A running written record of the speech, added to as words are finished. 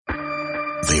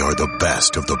They are the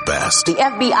best of the best. The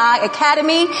FBI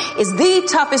Academy is the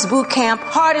toughest boot camp,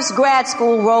 hardest grad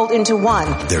school rolled into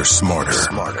one. They're smarter.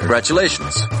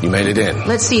 Congratulations. You made it in.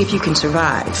 Let's see if you can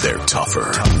survive. They're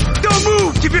tougher. Don't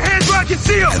move! Keep your hands where I can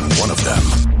see them! And one of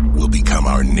them will become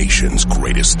our nation's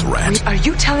greatest threat. Wait, are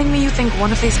you telling me you think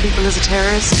one of these people is a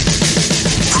terrorist?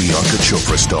 Priyanka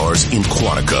Chopra stars in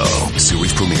Quantico.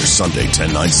 Series premieres Sunday,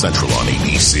 10/9 Central on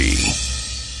ABC.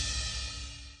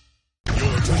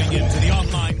 You're tuning in to the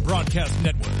online broadcast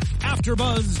network,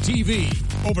 AfterBuzz TV.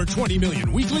 Over 20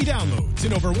 million weekly downloads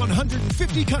in over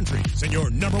 150 countries, and your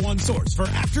number one source for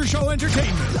after-show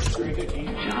entertainment.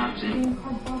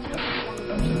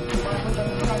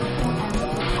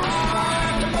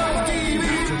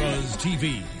 AfterBuzz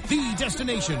TV, the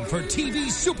destination for TV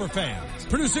superfans,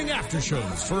 producing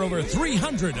aftershows for over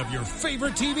 300 of your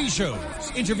favorite TV shows,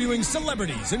 interviewing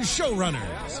celebrities and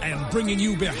showrunners, and bringing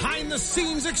you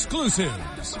behind-the-scenes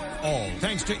exclusives. All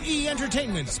thanks to E!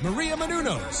 Entertainment's Maria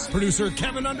Menounos, producer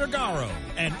Kevin Undergaro,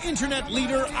 and internet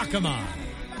leader Akamai.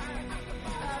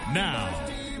 Now,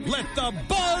 let the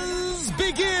buzz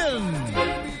begin!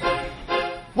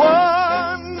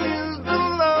 One is the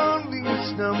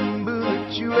loneliest number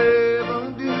that you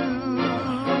ever do.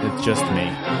 It's just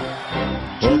me.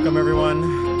 Welcome everyone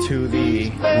to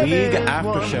the League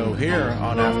After Show here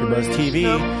on AfterBuzz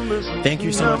TV. Thank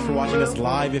you so much for watching us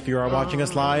live. If you are watching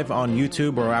us live on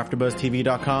YouTube or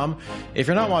AfterBuzzTV.com. If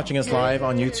you're not watching us live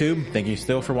on YouTube, thank you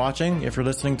still for watching. If you're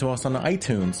listening to us on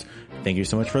iTunes, thank you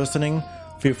so much for listening.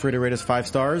 Feel free to rate us 5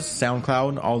 stars,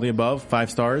 SoundCloud, all the above, 5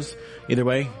 stars. Either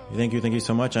way, thank you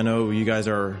so much. I know you guys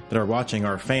that are watching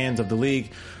are fans of the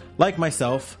league, like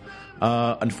myself.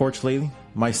 Unfortunately,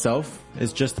 myself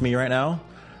is just me right now.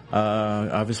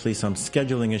 Obviously some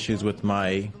scheduling issues with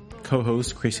my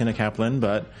co-host, Christina Kaplan,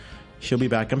 but she'll be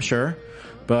back, I'm sure.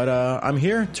 But I'm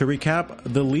here to recap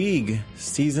the league,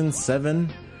 Season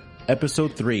 7,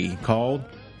 Episode 3, called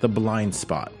The Blind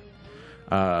Spot.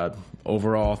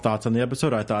 Overall thoughts on the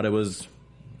episode, I thought it was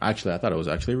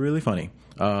actually really funny.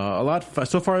 A lot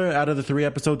so far out of the 3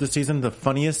 episodes this season, the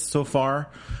funniest so far.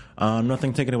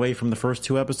 Nothing taken away from the first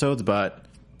 2 episodes, but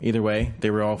either way,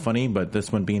 they were all funny, but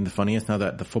this one being the funniest now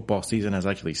that the football season has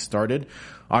actually started.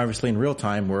 Obviously, in real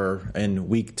time, we're in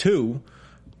week 2,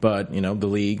 but, the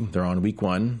league, they're on week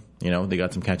 1. They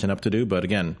got some catching up to do, but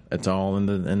again, it's all in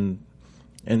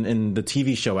the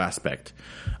TV show aspect.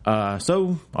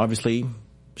 So, obviously,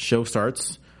 show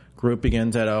starts. Group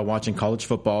begins at watching college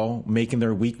football, making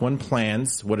their week 1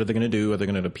 plans. What are they going to do? Are they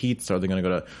going to go to Pete's? Are they going to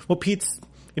go to... Well, Pete's,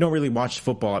 you don't really watch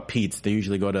football at Pete's. They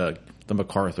usually go to the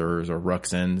MacArthur's or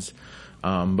Ruxin's.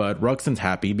 But Ruxin's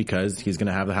happy because he's going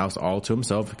to have the house all to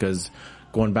himself, because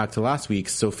going back to last week,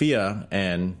 Sophia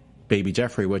and Baby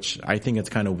Jeffrey, which I think it's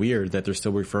kind of weird that they're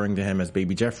still referring to him as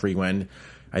Baby Jeffrey when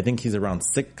I think he's around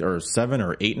 6 or 7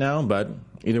 or 8 now. But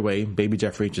either way, Baby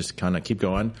Jeffrey, just kind of keep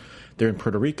going. They're in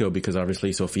Puerto Rico because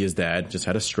obviously Sophia's dad just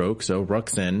had a stroke, so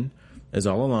Ruxin is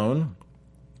all alone.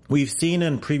 We've seen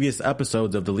in previous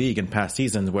episodes of the league in past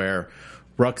seasons where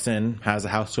Ruxin has a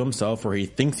house to himself, or he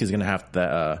thinks he's going to have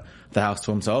the house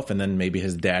to himself, and then maybe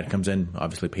his dad comes in,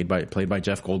 obviously played by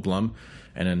Jeff Goldblum,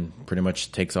 and then pretty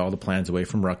much takes all the plans away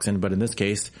from Ruxin. But in this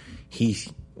case,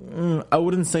 I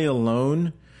wouldn't say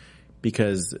alone,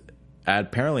 because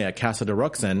apparently at Casa de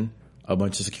Ruxin, a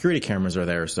bunch of security cameras are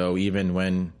there, so even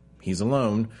when he's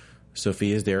alone,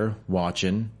 Sophia is there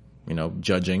watching,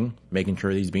 judging, making sure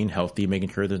he's being healthy, making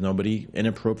sure there's nobody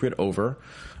inappropriate over.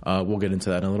 We'll get into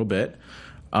that in a little bit.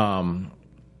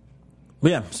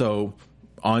 So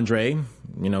Andre,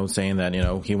 saying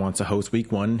that, he wants to host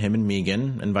week 1, him and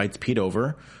Megan, invites Pete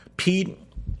over. Pete,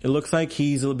 it looks like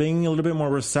he's being a little bit more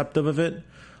receptive of it.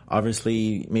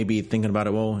 Obviously, maybe thinking about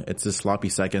it, well, it's a sloppy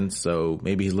second, so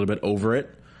maybe he's a little bit over it.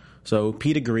 So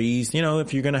Pete agrees,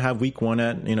 if you're going to have week 1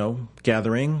 at,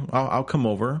 gathering, I'll come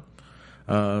over.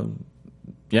 So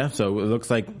it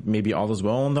looks like maybe all is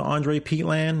well in the Andre Pete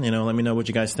land. Let me know what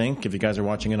you guys think. If you guys are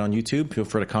watching it on YouTube, feel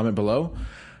free to comment below.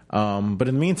 But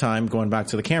in the meantime, going back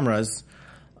to the cameras,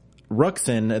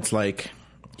 Ruxin, it's like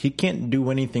he can't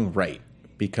do anything right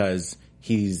because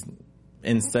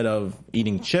instead of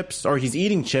eating chips, or he's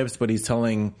eating chips, but he's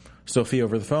telling Sophia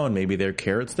over the phone, maybe they're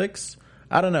carrot sticks.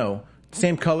 I don't know.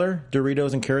 Same color,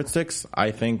 Doritos and carrot sticks.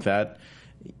 I think that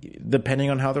depending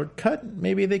on how they're cut,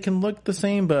 maybe they can look the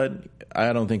same, but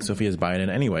I don't think Sophia's buying it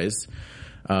anyways.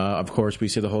 Of course, we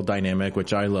see the whole dynamic,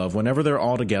 which I love. Whenever they're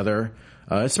all together,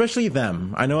 especially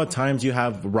them. I know at times you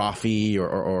have Rafi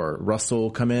or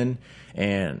Russell come in,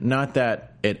 and not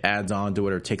that it adds on to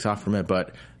it or takes off from it,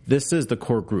 but this is the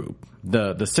core group.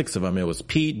 The 6 of them. It was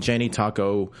Pete, Jenny,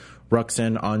 Taco,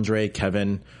 Ruxin, Andre,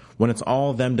 Kevin. When it's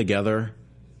all them together,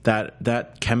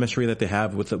 that chemistry that they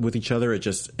have with each other, it's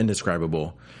just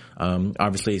indescribable.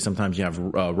 Obviously, sometimes you have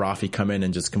Rafi come in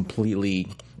and just completely,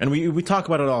 and we talk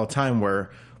about it all the time,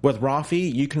 where with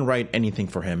Rafi, you can write anything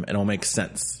for him and it'll make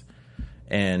sense.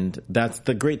 And that's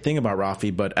the great thing about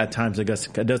Rafi, but at times I guess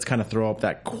it does kind of throw up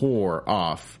that core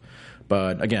off.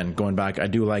 But again, going back, I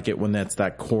do like it when that's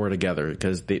that core together,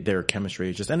 because their chemistry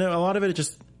is just, and a lot of it is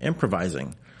just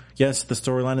improvising. Yes, the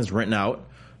storyline is written out,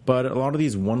 but a lot of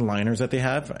these one-liners that they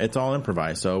have, it's all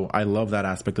improvised. So I love that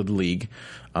aspect of the league.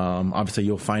 Obviously,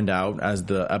 you'll find out as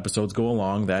the episodes go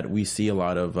along that we see a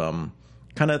lot of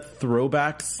kind of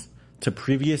throwbacks to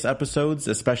previous episodes,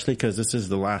 especially because this is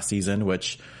the last season,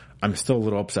 which I'm still a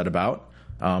little upset about.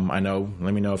 I know.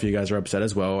 Let me know if you guys are upset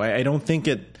as well. I don't think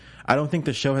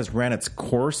the show has ran its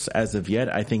course as of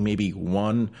yet. I think maybe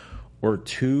 1 or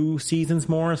 2 seasons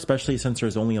more, especially since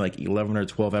there's only like 11 or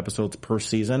 12 episodes per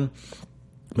season.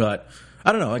 But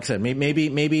I don't know. Like I said,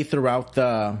 maybe throughout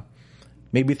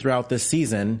this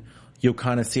season, you'll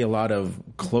kind of see a lot of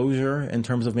closure in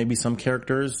terms of maybe some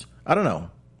characters. I don't know.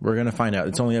 We're gonna find out.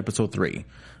 It's only episode 3.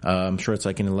 I'm sure it's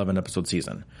like an 11 episode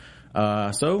season.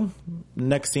 So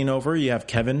next scene over, you have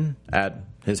Kevin at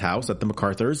his house at the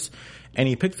MacArthur's, and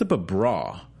he picks up a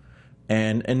bra.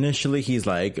 And initially he's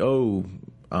like, "Oh,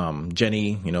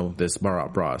 Jenny, this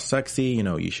bra is sexy.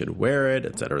 You should wear it,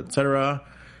 etc., etc."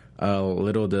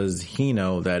 Little does he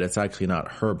know that it's actually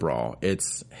not her bra.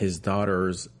 It's his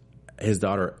daughter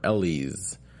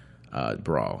Ellie's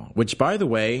bra. Which, by the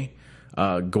way,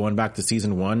 going back to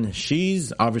season 1, she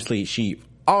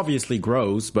obviously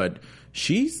grows, but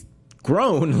she's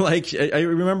grown. Like, I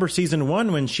remember season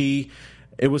 1 when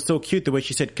it was so cute the way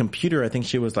she said computer. I think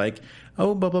she was like,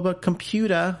 "Oh, blah, blah, blah,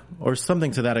 computer," or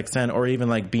something to that extent, or even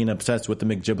like being obsessed with the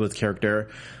McGiblets character.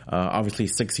 Obviously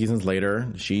 6 seasons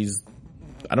later,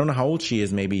 I don't know how old she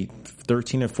is, maybe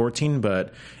 13 or 14,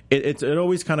 but it's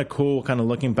always kind of cool, kind of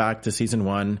looking back to season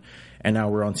 1, and now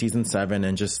we're on season 7,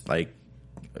 and just like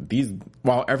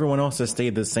while everyone else has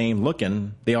stayed the same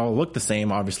looking, they all look the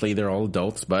same. Obviously, they're all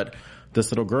adults, but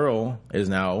this little girl is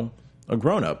now a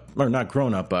grown up, or not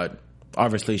grown up, but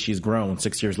obviously she's grown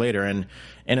 6 years later, and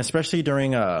especially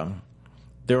during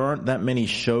there aren't that many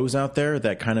shows out there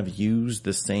that kind of use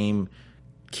the same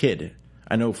kid.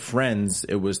 I know Friends,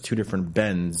 it was 2 different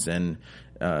Bens, and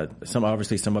some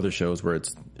other shows where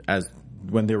it's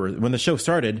when the show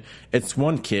started, it's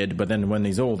one kid, but then when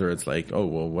he's older, it's like, oh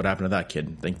well, what happened to that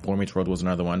kid? I think Boy Meets World was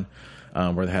another one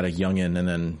where they had a youngin and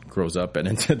then grows up and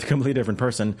it's a completely different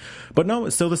person. But no,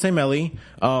 it's still the same Ellie.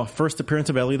 First appearance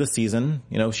of Ellie this season.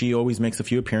 She always makes a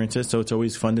few appearances, so it's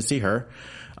always fun to see her.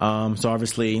 So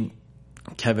obviously,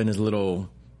 Kevin is a little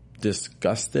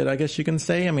disgusted, I guess you can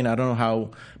say. I mean, I don't know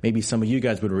how maybe some of you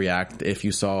guys would react if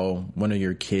you saw one of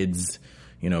your kids,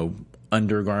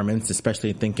 undergarments,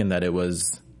 especially thinking that it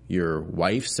was your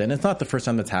wife's. And it's not the first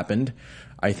time that's happened.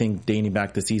 I think dating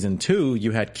back to season 2,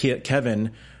 you had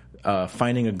Kevin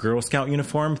finding a Girl Scout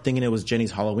uniform, thinking it was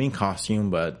Jenny's Halloween costume,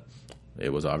 but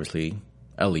it was obviously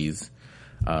Ellie's,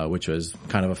 which was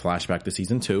kind of a flashback to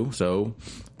season 2. So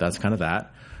that's kind of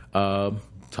that.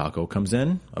 Taco comes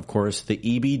in. Of course, the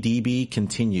EBDB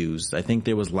continues. I think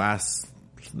it was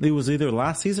either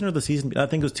last season or the season, I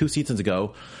think it was 2 seasons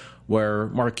ago, where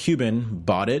Mark Cuban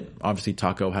bought it. Obviously,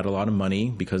 Taco had a lot of money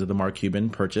because of the Mark Cuban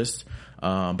purchase.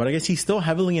 But I guess he's still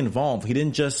heavily involved. He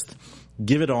didn't just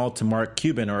give it all to Mark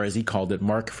Cuban, or as he called it,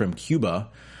 Mark from Cuba.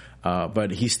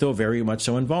 But he's still very much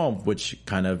so involved, which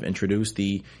kind of introduced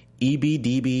the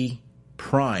EBDB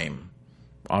Prime,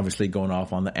 obviously going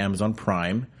off on the Amazon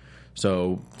Prime.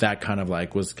 So that kind of I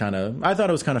thought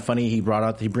it was kind of funny. He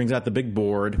brings out the big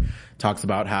board, talks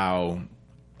about how,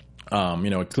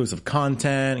 exclusive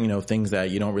content, things that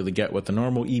you don't really get with the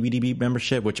normal EBDB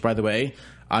membership, which, by the way,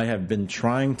 I have been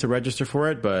trying to register for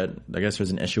it, but I guess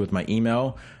there's an issue with my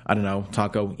email. I don't know.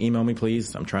 Taco, email me,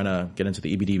 please. I'm trying to get into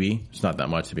the EBDB. It's not that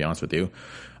much, to be honest with you.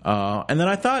 And then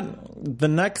I thought the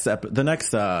next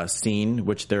scene,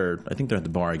 which I think they're at the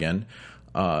bar again,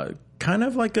 kind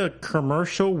of like a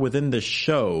commercial within the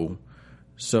show.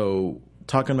 So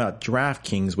talking about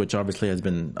DraftKings, which obviously has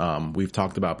been, we've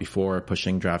talked about before,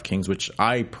 pushing DraftKings, which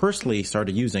I personally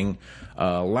started using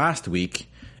last week,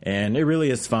 and it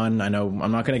really is fun. I know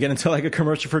I'm not going to get into like a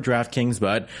commercial for DraftKings,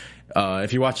 but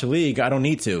if you watch the league, I don't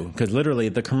need to, because literally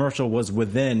the commercial was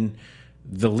within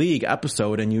the league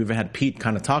episode, and you even had Pete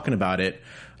kind of talking about it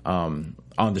on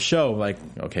the show. Like,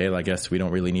 okay, I guess we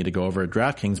don't really need to go over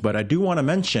DraftKings, but I do want to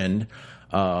mention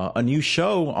a new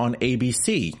show on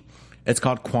ABC. It's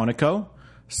called Quantico,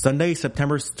 Sunday,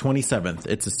 September 27th.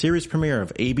 It's a series premiere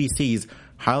of ABC's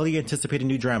highly anticipated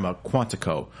new drama,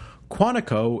 Quantico.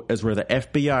 Quantico is where the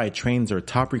FBI trains their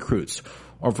top recruits.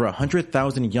 Over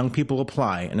 100,000 young people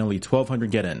apply and only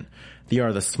 1,200 get in. They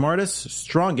are the smartest,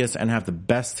 strongest, and have the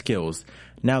best skills.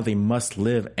 Now they must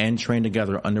live and train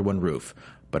together under one roof.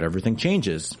 But everything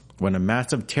changes when a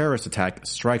massive terrorist attack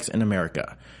strikes in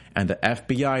America, and the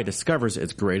FBI discovers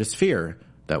its greatest fear,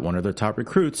 that one of their top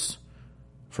recruits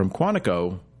from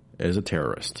Quantico is a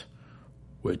terrorist.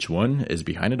 Which one is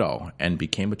behind it all and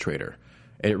became a traitor?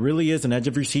 It really is an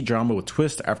edge-of-your-seat drama with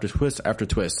twist after twist after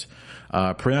twist.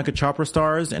 Priyanka Chopra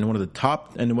stars in one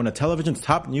of television's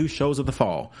top new shows of the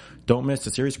fall. Don't miss the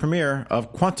series premiere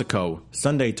of Quantico,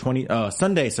 Sunday,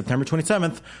 September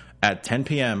 27th at 10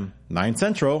 p.m., 9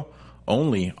 Central,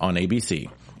 only on ABC.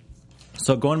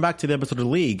 So going back to the episode of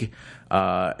League,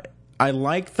 I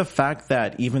like the fact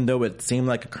that even though it seemed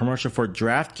like a commercial for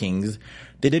DraftKings,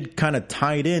 they did kind of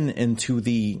tie it into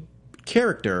the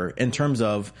character in terms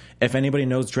of if anybody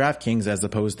knows DraftKings as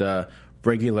opposed to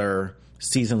regular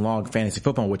season-long fantasy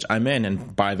football, which I'm in.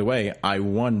 And by the way, I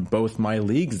won both my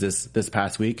leagues this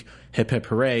past week. Hip hip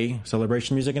hooray.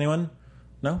 Celebration music, anyone?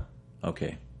 No?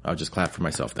 Okay. I'll just clap for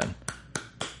myself then.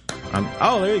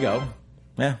 There you go.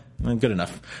 Yeah, good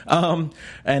enough.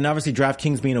 And obviously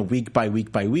DraftKings being a week by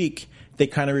week, they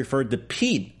kind of referred to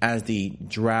Pete as the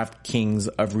DraftKings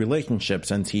of relationships,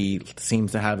 since he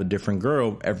seems to have a different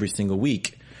girl every single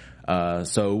week.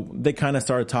 So they kind of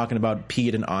started talking about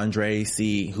Pete and Andre,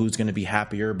 see who's going to be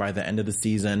happier by the end of the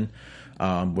season,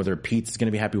 whether Pete's going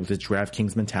to be happy with his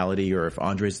DraftKings mentality or if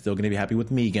Andre's still going to be happy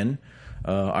with Megan.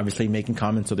 Obviously making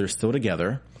comments so they're still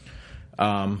together.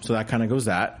 So that kind of goes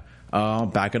that.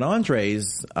 Back at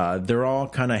Andre's, they're all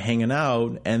kind of hanging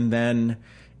out, and then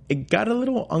it got a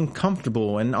little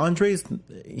uncomfortable. And Andre's,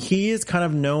 he is kind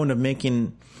of known of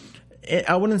making,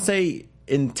 I wouldn't say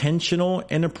intentional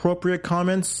inappropriate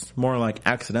comments, more like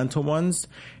accidental ones.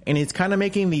 And he's kind of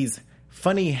making these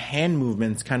funny hand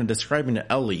movements, kind of describing to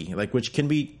Ellie, like, which can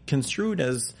be construed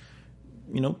as,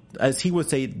 as he would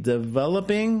say,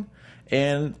 developing.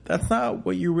 And that's not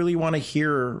what you really want to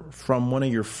hear from one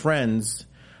of your friends,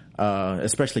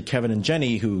 especially Kevin and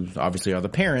Jenny, who obviously are the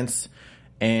parents.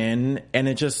 And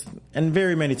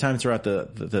very many times throughout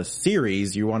the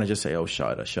series, you want to just say, "Oh,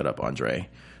 shut up, Andre,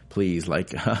 please." Like,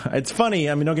 it's funny.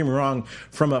 I mean, don't get me wrong.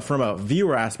 From a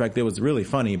viewer aspect, it was really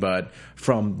funny. But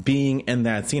from being in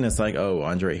that scene, it's like, "Oh,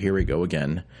 Andre, here we go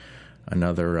again,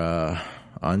 another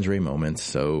Andre moment."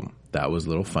 So that was a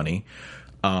little funny.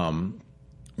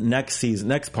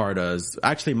 Next part is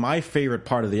actually my favorite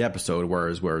part of the episode,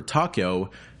 where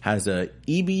Takeo has a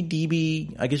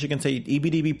EBDB, I guess you can say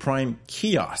EBDB Prime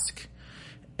kiosk,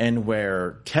 and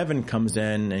where Kevin comes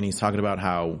in and he's talking about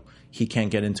how he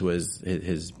can't get into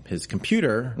his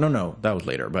computer. No, that was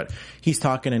later, but he's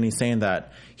talking and he's saying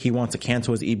that he wants to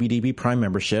cancel his EBDB Prime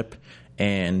membership,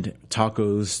 and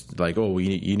Taco's like, "Oh,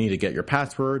 you need to get your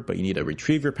password, but you need to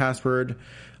retrieve your password."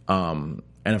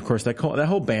 And of course, that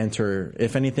whole banter,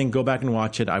 if anything, go back and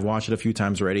watch it. I've watched it a few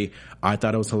times already. I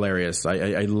thought it was hilarious.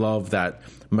 I love that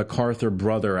MacArthur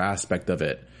brother aspect of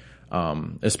it,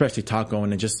 especially Taco,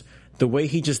 and just the way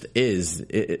he just is.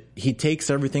 He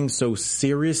takes everything so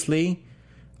seriously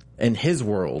in his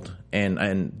world,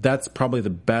 and that's probably the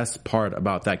best part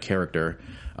about that character,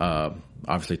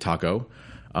 obviously Taco.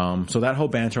 So that whole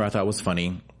banter I thought was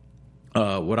funny.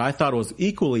 What I thought was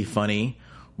equally funny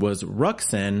was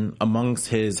Ruxin amongst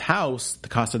his house, the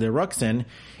Casa de Ruxin,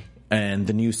 and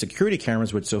the new security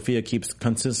cameras, which Sophia keeps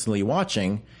consistently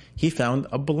watching. He found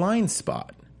a blind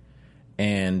spot,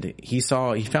 and he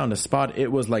found a spot.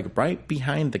 It was like right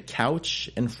behind the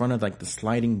couch in front of like the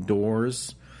sliding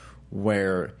doors,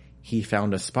 where he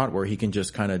found a spot where he can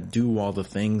just kind of do all the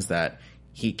things that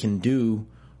he can do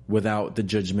without the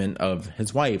judgment of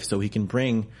his wife. So he can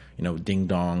bring, ding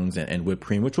dongs and whipped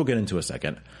cream, which we'll get into a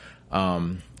second.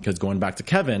 Because going back to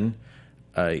Kevin,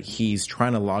 he's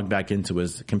trying to log back into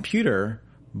his computer,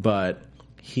 but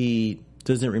he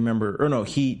doesn't remember,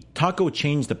 Taco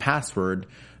changed the password,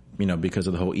 because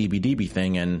of the whole EBDB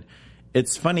thing. And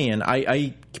it's funny. And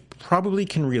I probably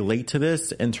can relate to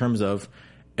this in terms of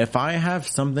if I have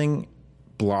something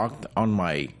blocked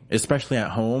on especially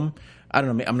at home, I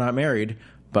don't know, I'm not married,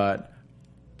 but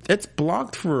it's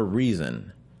blocked for a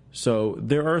reason. So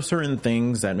there are certain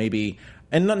things that maybe,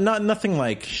 and nothing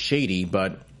like shady,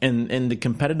 but in the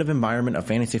competitive environment of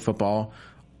fantasy football,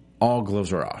 all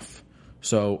gloves are off.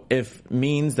 So if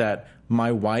means that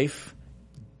my wife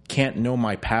can't know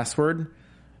my password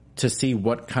to see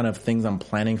what kind of things I'm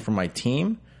planning for my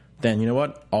team, then you know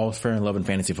what? All's fair in love in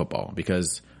fantasy football,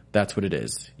 because that's what it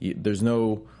is. There's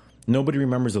no nobody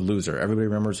remembers a loser. Everybody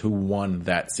remembers who won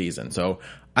that season. So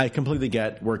I completely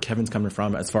get where Kevin's coming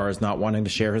from as far as not wanting to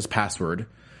share his password.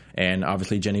 And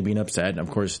obviously Jenny being upset. Of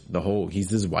course, he's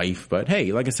his wife. But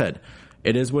hey, like I said,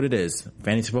 it is what it is.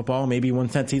 Fantasy football, maybe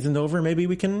once that season's over, maybe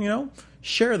we can,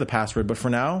 share the password. But for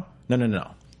now,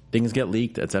 no. Things get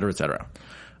leaked, et cetera, et cetera.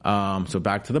 So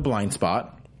back to the blind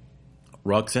spot.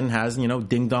 Ruxin has,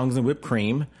 ding-dongs and whipped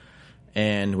cream,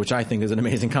 and which I think is an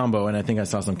amazing combo. And I think I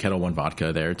saw some Kettle One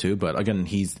vodka there too. But again,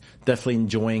 he's definitely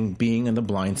enjoying being in the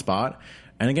blind spot.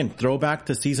 And again, throwback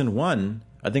to season 1,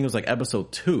 I think it was like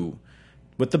episode 2,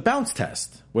 with the bounce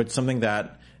test, which something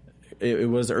that it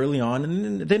was early on,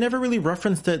 and they never really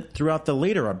referenced it throughout the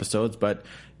later episodes. But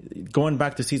going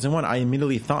back to season 1, I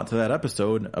immediately thought to that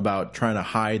episode about trying to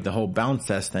hide the whole bounce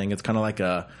test thing. It's kind of like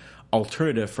a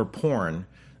alternative for porn.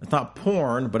 It's not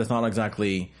porn, but it's not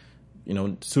exactly,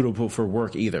 suitable for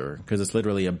work either, because it's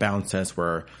literally a bounce test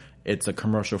where it's a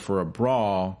commercial for a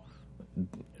bra.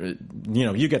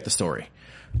 You get the story.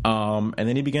 And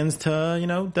then he begins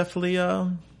to, definitely,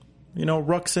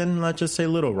 Ruxin, let's just say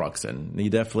little Ruxin. He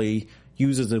definitely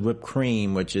uses the whipped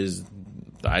cream, which is,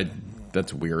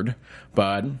 that's weird,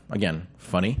 but again,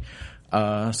 funny.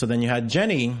 So then you had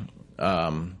Jenny,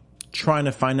 trying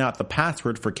to find out the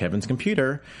password for Kevin's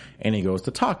computer, and he goes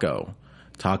to Taco.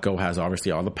 Taco has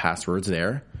obviously all the passwords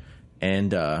there.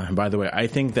 And, by the way, I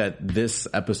think that this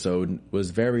episode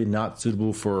was very not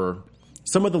suitable for,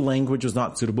 some of the language was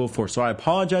not suitable for, so I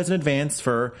apologize in advance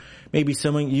for maybe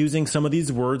someone using some of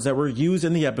these words that were used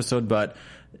in the episode, but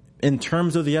in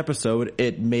terms of the episode,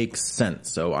 it makes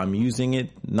sense. So I'm using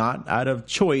it not out of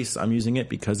choice. I'm using it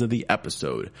because of the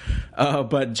episode.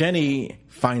 But Jenny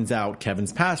finds out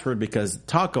Kevin's password because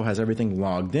Taco has everything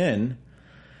logged in.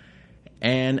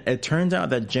 And it turns out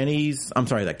that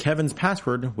that Kevin's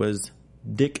password was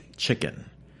Dick Chicken.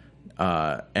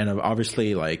 And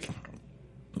obviously, we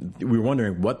were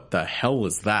wondering, what the hell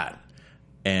is that?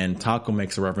 And Taco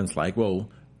makes a reference like, well,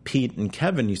 Pete and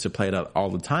Kevin used to play it out all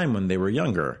the time when they were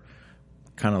younger.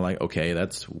 Kind of like, okay,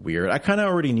 that's weird. I kind of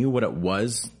already knew what it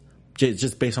was,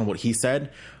 just based on what he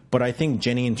said. But I think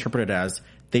Jenny interpreted it as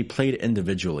they played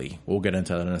individually. We'll get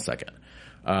into that in a second.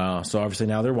 So obviously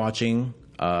now they're watching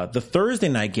the Thursday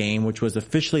night game, which was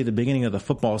officially the beginning of the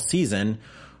football season,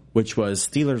 which was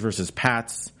Steelers versus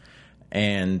Pats.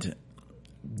 And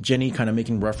Jenny kind of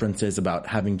making references about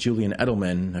having Julian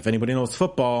Edelman. If anybody knows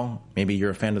football, maybe you're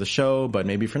a fan of the show, but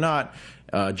maybe if you're not,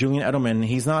 Julian Edelman,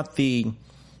 he's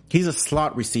a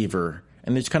slot receiver.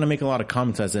 And they just kind of make a lot of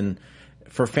comments as in,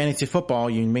 for fantasy football,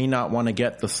 you may not want to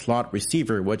get the slot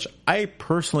receiver, which I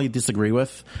personally disagree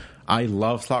with. I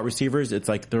love slot receivers. It's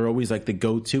like they're always like the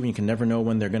go-to, and you can never know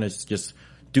when they're going to just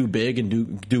do big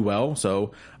and do well.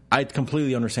 So I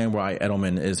completely understand why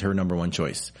Edelman is her number one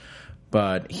choice.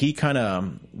 But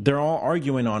they're all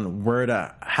arguing on where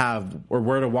to have or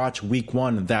where to watch week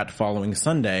 1 that following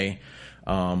Sunday.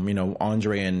 Andre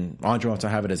wants to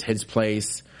have it as his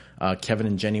place. Kevin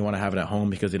and Jenny want to have it at home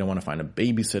because they don't want to find a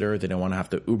babysitter. They don't want to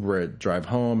have to Uber it, drive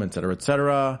home, et cetera, et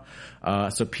cetera.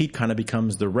 So Pete kind of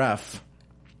becomes the ref.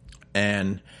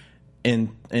 And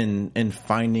in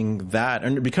finding that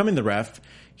and becoming the ref,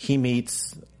 he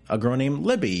meets a girl named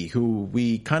Libby, who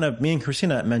me and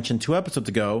Christina mentioned 2 episodes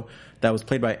ago, that was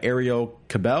played by Ariel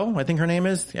Cabell. I think her name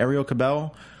is Ariel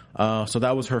Cabell. So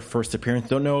that was her first appearance.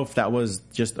 Don't know if that was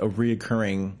just a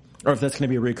reoccurring, or if that's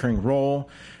going to be a reoccurring role.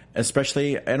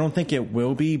 Especially, I don't think it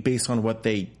will be based on what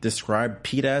they describe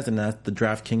Pete as, and that's the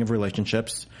draft king of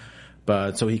relationships.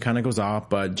 But so he kind of goes off,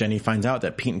 but Jenny finds out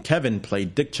that Pete and Kevin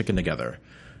played Dick Chicken together.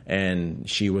 And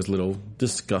she was a little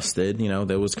disgusted.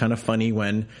 That was kind of funny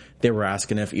when they were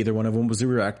asking if either one of them was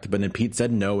erect, but then Pete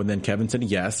said no, and then Kevin said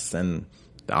yes. And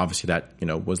obviously that,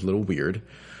 was a little weird.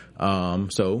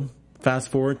 So fast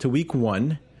forward to week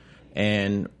 1,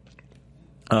 and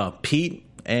Pete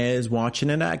is watching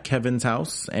it at Kevin's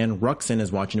house, and Ruxin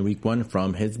is watching week 1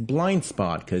 from his blind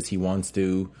spot because he wants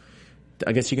to,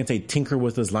 I guess you can say, tinker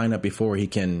with his lineup before he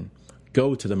can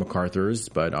go to the MacArthur's.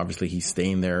 But obviously he's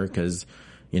staying there because,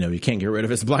 he can't get rid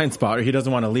of his blind spot, or he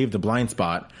doesn't want to leave the blind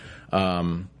spot.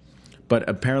 But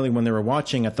apparently when they were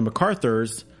watching at the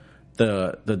MacArthur's,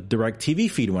 the direct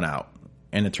TV feed went out.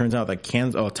 And it turns out that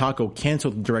Taco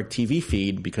canceled the direct TV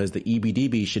feed because the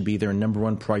EBDB should be their number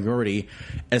 1 priority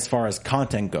as far as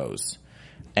content goes.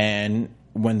 And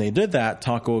when they did that,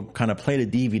 Taco kind of played a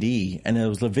DVD, and it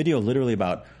was a video literally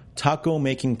about Taco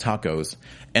making tacos.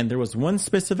 And there was one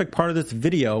specific part of this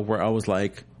video where I was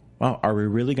like, wow, are we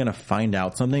really going to find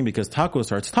out something? Because Taco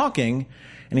starts talking,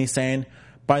 and he's saying,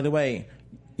 by the way,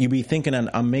 you be thinking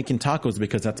I'm making tacos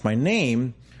because that's my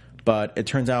name, but it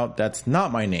turns out that's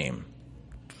not my name.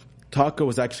 Taco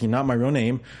is actually not my real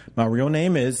name. My real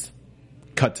name is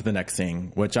cut to the next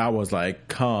thing, which I was like,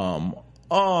 come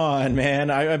on, man.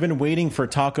 I've been waiting for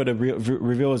Taco to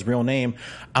reveal his real name.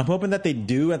 I'm hoping that they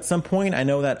do at some point. I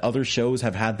know that other shows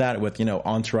have had that with,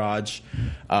 Entourage,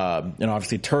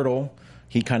 obviously Turtle.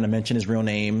 He kind of mentioned his real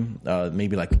name,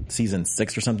 maybe like season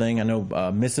 6 or something. I know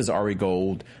Mrs. Ari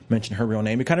Gold mentioned her real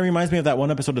name. It kind of reminds me of that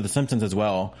one episode of The Simpsons as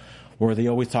well, where they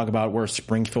always talk about where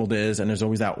Springfield is, and there's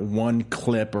always that one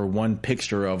clip or one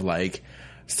picture of like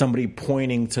somebody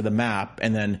pointing to the map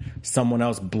and then someone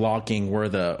else blocking where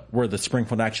the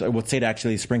Springfield actually, what state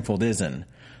actually Springfield is in,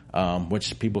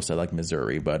 which people said like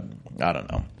Missouri, but I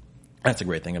don't know. That's a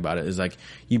great thing about it, is like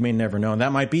you may never know. And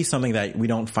that might be something that we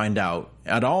don't find out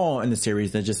at all in the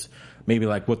series. That just maybe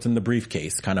like what's in the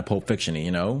briefcase, kind of Pulp Fiction-y,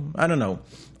 I don't know.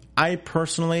 I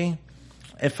personally,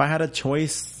 if I had a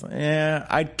choice,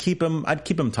 I'd keep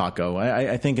him Taco.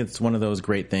 I think it's one of those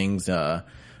great things,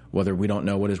 whether we don't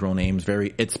know what his real name is,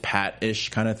 very It's Pat-ish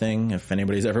kind of thing, if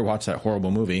anybody's ever watched that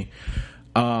horrible movie.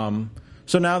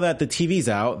 So now that the TV's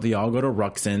out, they all go to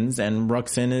Ruxin's, and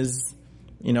Ruxin is,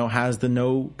 has the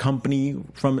no company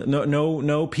from,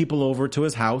 no people over to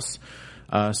his house.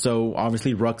 So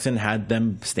obviously Ruxin had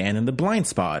them stand in the blind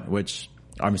spot, which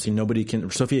obviously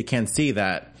Sophia can't see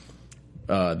that,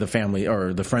 the family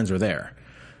or the friends are there.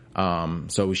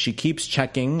 So she keeps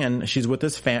checking, and she's with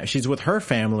she's with her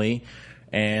family.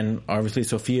 And obviously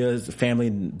Sophia's family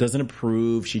doesn't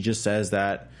approve. She just says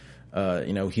that,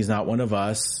 he's not one of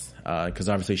us, because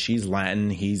obviously she's Latin,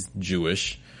 he's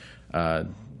Jewish. I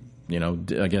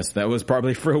guess that was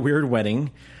probably for a weird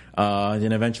wedding.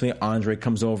 Then eventually Andre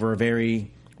comes over,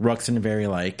 Ruxin, very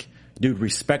like, dude,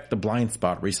 respect the blind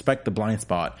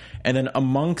spot. And then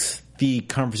amongst the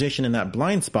conversation in that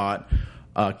blind spot,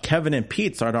 Kevin and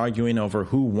Pete start arguing over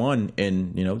who won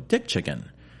in, Dick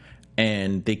Chicken.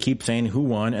 And they keep saying who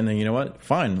won, and then you know what?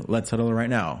 Fine, let's settle it right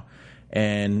now.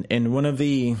 And in one of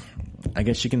the, I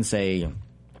guess you can say,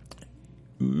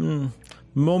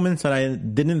 moments that I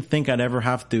didn't think I'd ever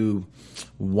have to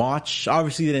watch.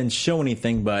 Obviously, they didn't show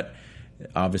anything, but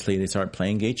obviously they start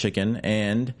playing Gay Chicken,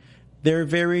 and they're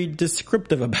very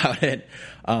descriptive about it.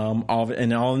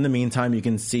 And all in the meantime, you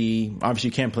can see, obviously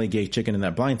you can't play Gay Chicken in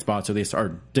that blind spot, so they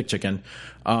start Dick Chicken.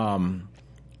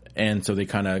 And so they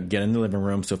kind of get in the living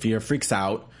room. Sophia freaks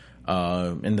out,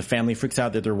 and the family freaks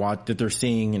out that they're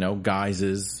seeing,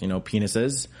 guys'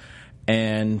 penises.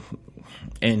 And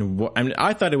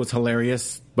I thought it was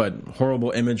hilarious, but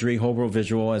horrible imagery, horrible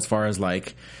visual as far as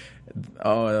like,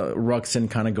 Ruxin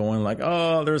kind of going like,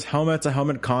 oh, there's helmet to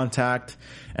helmet contact.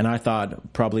 And I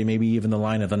thought probably maybe even the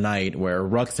line of the night, where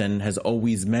Ruxin has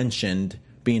always mentioned,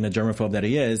 being a germaphobe that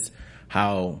he is,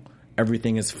 how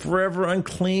everything is forever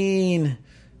unclean.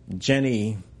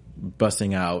 Jenny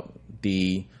busting out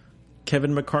the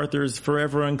Kevin MacArthur's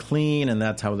forever unclean, and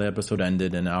that's how the episode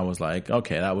ended. And I was like,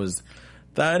 okay, that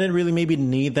I didn't really maybe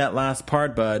need that last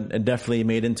part, but it definitely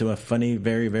made into a funny,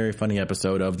 very, very funny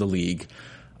episode of The League.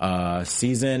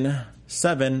 Season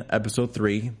 7, episode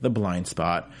 3, The Blind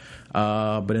Spot.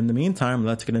 But in the meantime,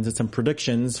 let's get into some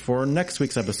predictions for next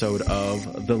week's episode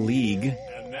of The League.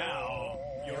 And now,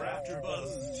 your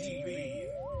AfterBuzz TV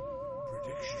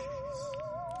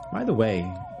predictions. By the way,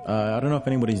 I don't know if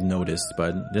anybody's noticed,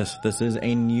 but this is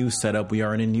a new setup. We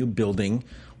are in a new building.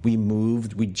 We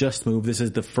just moved. This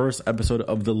is the first episode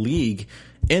of The League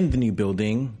in the new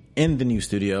building, in the new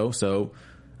studio. So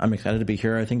I'm excited to be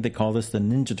here. I think they call this the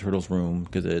Ninja Turtles room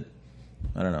because I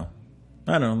don't know.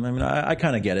 I mean, I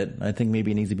kind of get it. I think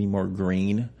maybe it needs to be more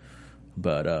green,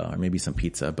 but, or maybe some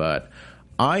pizza. But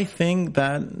I think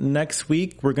that next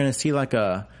week we're going to see like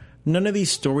none of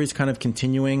these stories kind of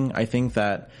continuing. I think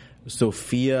that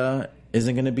Sophia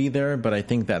isn't going to be there, but I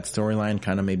think that storyline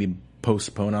kind of maybe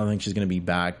postponed. I don't think she's going to be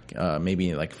back,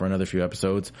 maybe like for another few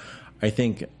episodes. I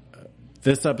think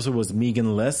this episode was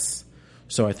Megan-less,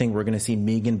 so I think we're going to see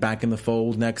Megan back in the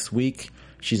fold next week.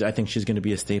 I think she's going to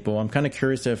be a staple. I'm kind of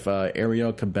curious if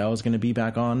Ariel Cabell is going to be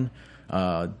back on.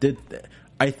 I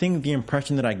think the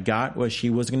impression that I got was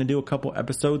she was going to do a couple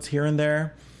episodes here and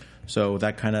there. So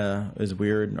that kind of is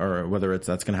weird, or whether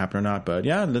that's going to happen or not. But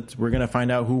yeah, we're going to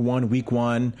find out who won week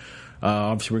 1.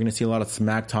 Obviously, we're going to see a lot of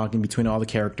smack talking between all the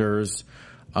characters.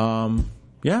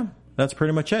 Yeah, that's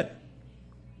pretty much it.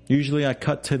 Usually I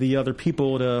cut to the other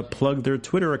people to plug their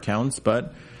Twitter accounts,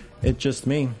 but it's just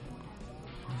me.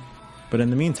 But in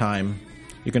the meantime,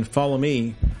 you can follow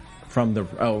me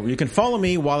you can follow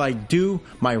me while I do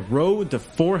my Road to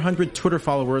 400 Twitter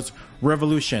followers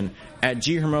revolution at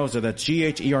G Hermosa. That's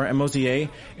GHERMOZA.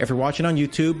 If you're watching on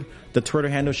YouTube, the Twitter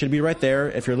handle should be right there.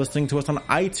 If you're listening to us on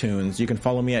iTunes, you can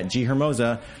follow me at G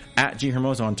Hermosa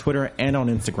on Twitter and on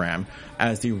Instagram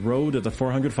as the Road to the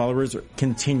 400 followers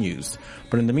continues.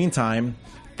 But in the meantime,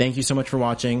 thank you so much for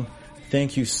watching.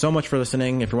 Thank you so much for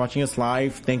listening. If you're watching us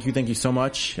live, thank you so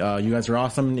much. You guys are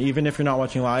awesome. Even if you're not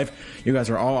watching live, you guys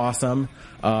are all awesome.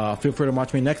 Feel free to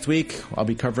watch me next week. I'll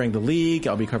be covering the League.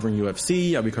 I'll be covering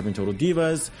UFC. I'll be covering Total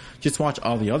Divas. Just watch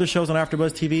all the other shows on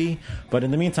AfterBuzz TV. But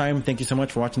in the meantime, thank you so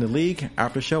much for watching the League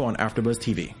After Show on AfterBuzz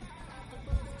TV.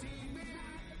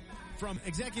 From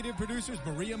executive producers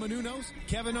Maria Menounos,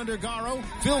 Kevin Undergaro,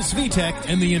 Phil Svitek,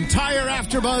 and the entire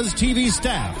AfterBuzz TV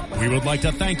staff, we would like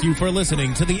to thank you for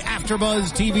listening to the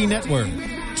AfterBuzz TV network.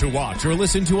 To watch or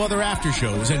listen to other after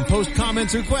shows and post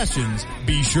comments or questions,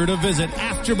 be sure to visit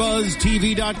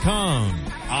AfterBuzzTV.com.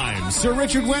 I'm Sir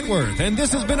Richard Wentworth, and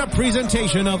this has been a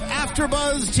presentation of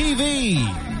AfterBuzz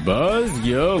TV. Buzz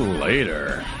you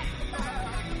later.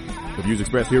 The views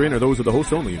expressed herein are those of the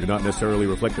hosts only and do not necessarily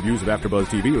reflect the views of AfterBuzz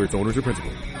TV or its owners or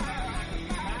principals.